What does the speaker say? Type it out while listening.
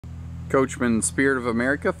Coachman Spirit of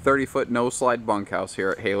America 30-foot no-slide bunkhouse here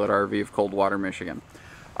at Haylett RV of Coldwater, Michigan.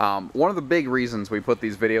 One of the big reasons we put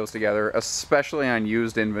these videos together, especially on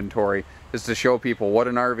used inventory, is to show people what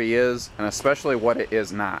an RV is and especially what it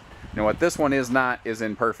is not. You know, what this one is not is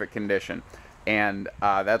in perfect condition. And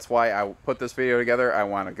that's why I put this video together. I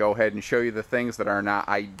want to go ahead and show you the things that are not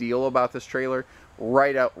ideal about this trailer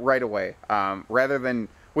right away. Rather than,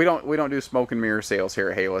 we don't do smoke and mirror sales here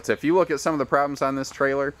at Haylett. If you look at some of the problems on this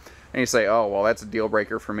trailer and you say, oh, well, that's a deal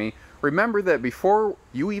breaker for me, remember that before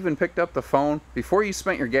you even picked up the phone, before you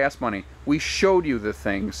spent your gas money, we showed you the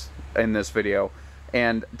things in this video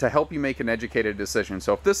and to help you make an educated decision.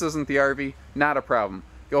 So if this isn't the RV, not a problem.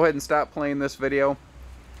 Go ahead and stop playing this video.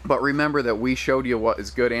 But remember that we showed you what is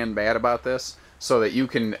good and bad about this, so that you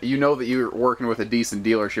know that you're working with a decent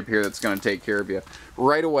dealership here that's going to take care of you.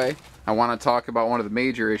 Right away, I want to talk about one of the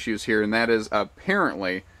major issues here, and that is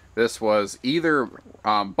apparently this was either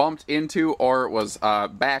bumped into or it was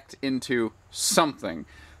backed into something.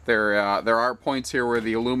 There are points here where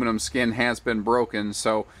the aluminum skin has been broken,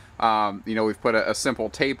 so you know, we've put a simple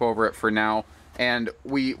tape over it for now. And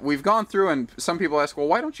we've gone through, and some people ask, well,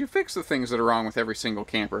 why don't you fix the things that are wrong with every single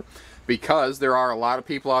camper? Because there are a lot of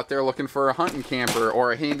people out there looking for a hunting camper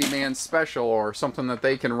or a handyman special or something that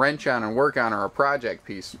they can wrench on and work on, or a project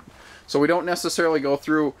piece. So we don't necessarily go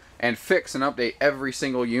through and fix and update every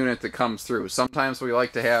single unit that comes through. Sometimes we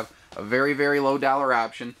like to have a very, very low dollar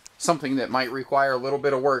option, something that might require a little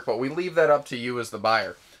bit of work, but we leave that up to you as the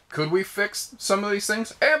buyer. Could we fix some of these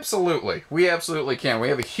things? Absolutely. We absolutely can. We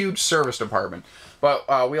have a huge service department.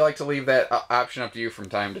 But we like to leave that option up to you from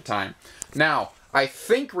time to time. Now, I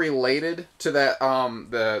think related to that,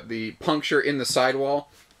 the puncture in the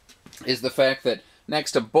sidewall is the fact that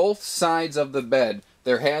next to both sides of the bed,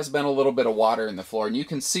 there has been a little bit of water in the floor. And you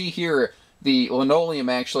can see here, the linoleum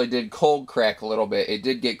actually did cold crack a little bit. It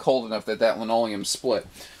did get cold enough that that linoleum split.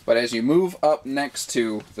 But as you move up next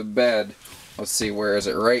to the bed, let's see, where is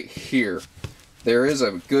it? Right here. There is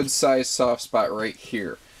a good sized soft spot right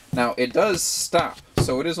here. Now, it does stop,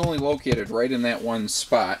 so it is only located right in that one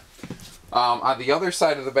spot. On the other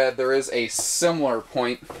side of the bed, there is a similar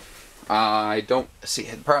point. I don't see,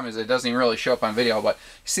 the problem is it doesn't even really show up on video, but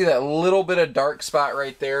you see that little bit of dark spot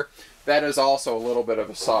right there? That is also a little bit of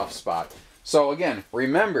a soft spot. So again,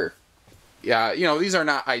 remember, yeah, you know, these are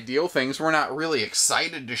not ideal things. We're not really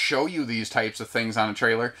excited to show you these types of things on a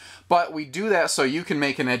trailer, but we do that so you can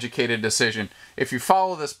make an educated decision. If you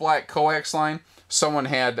follow this black coax line, someone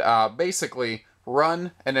had basically run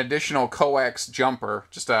an additional coax jumper,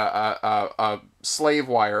 just a slave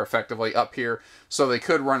wire effectively up here, so they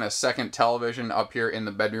could run a second television up here in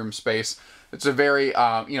the bedroom space. It's a very,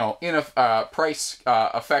 you know, price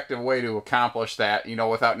effective way to accomplish that, you know,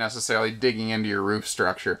 without necessarily digging into your roof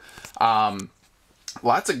structure.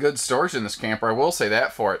 Lots of good storage in this camper, I will say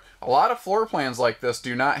that for it. A lot of floor plans like this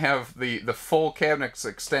do not have the full cabinets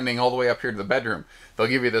extending all the way up here to the bedroom. They'll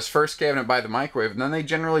give you this first cabinet by the microwave, and then they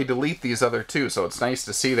generally delete these other two, so it's nice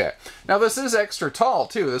to see that. Now, this is extra tall,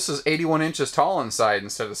 too. This is 81 inches tall inside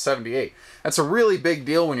instead of 78. That's a really big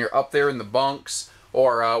deal when you're up there in the bunks,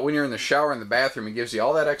 or when you're in the shower in the bathroom. It gives you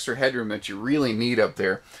all that extra headroom that you really need up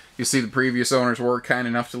there. You see the previous owners were kind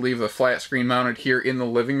enough to leave the flat screen mounted here in the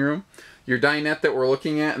living room. Your dinette that we're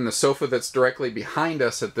looking at and the sofa that's directly behind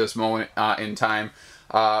us at this moment in time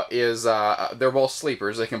they're both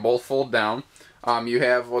sleepers. They can both fold down. You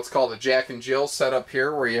have what's called a Jack and Jill set up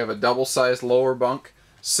here, where you have a double-sized lower bunk,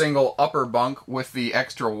 single upper bunk with the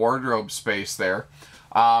extra wardrobe space there.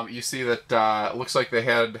 You see that it looks like they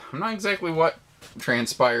had, I'm not exactly what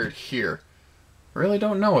transpired here. Really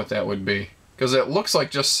don't know what that would be, because it looks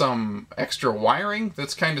like just some extra wiring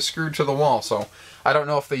that's kind of screwed to the wall. So I don't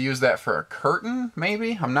know if they use that for a curtain,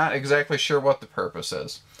 maybe. I'm not exactly sure what the purpose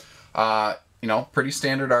is. You know, pretty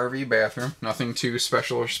standard RV bathroom. Nothing too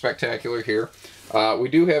special or spectacular here. We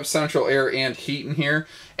do have central air and heat in here.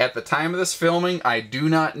 At the time of this filming, I do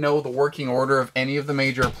not know the working order of any of the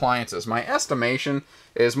major appliances. My estimation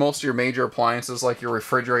is most of your major appliances, like your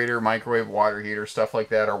refrigerator, microwave, water heater, stuff like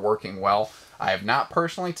that, are working well. I have not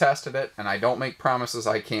personally tested it, and I don't make promises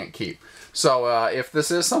I can't keep. So if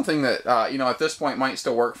this is something that, you know, at this point might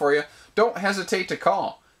still work for you, don't hesitate to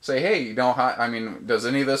call. Say, hey, you know, I mean, does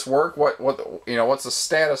any of this work? You know, what's the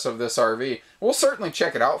status of this RV? We'll certainly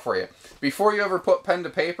check it out for you. Before you ever put pen to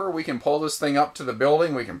paper, we can pull this thing up to the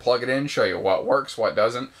building. We can plug it in, show you what works, what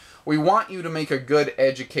doesn't. We want you to make a good,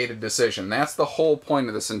 educated decision. That's the whole point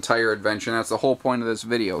of this entire adventure. That's the whole point of this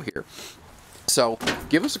video here. So,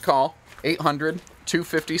 give us a call,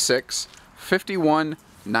 800-256-5196.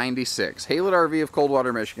 Haylett RV of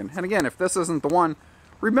Coldwater, Michigan. And again, if this isn't the one,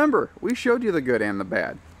 remember, we showed you the good and the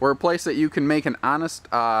bad. We're a place that you can make an honest,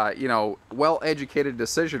 you know, well-educated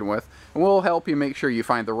decision with, and we'll help you make sure you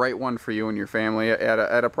find the right one for you and your family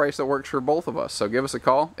at a price that works for both of us. So give us a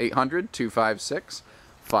call, 800-256-5196.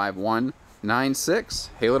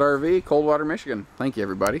 Haylett RV, Coldwater, Michigan. Thank you,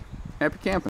 everybody. Happy camping.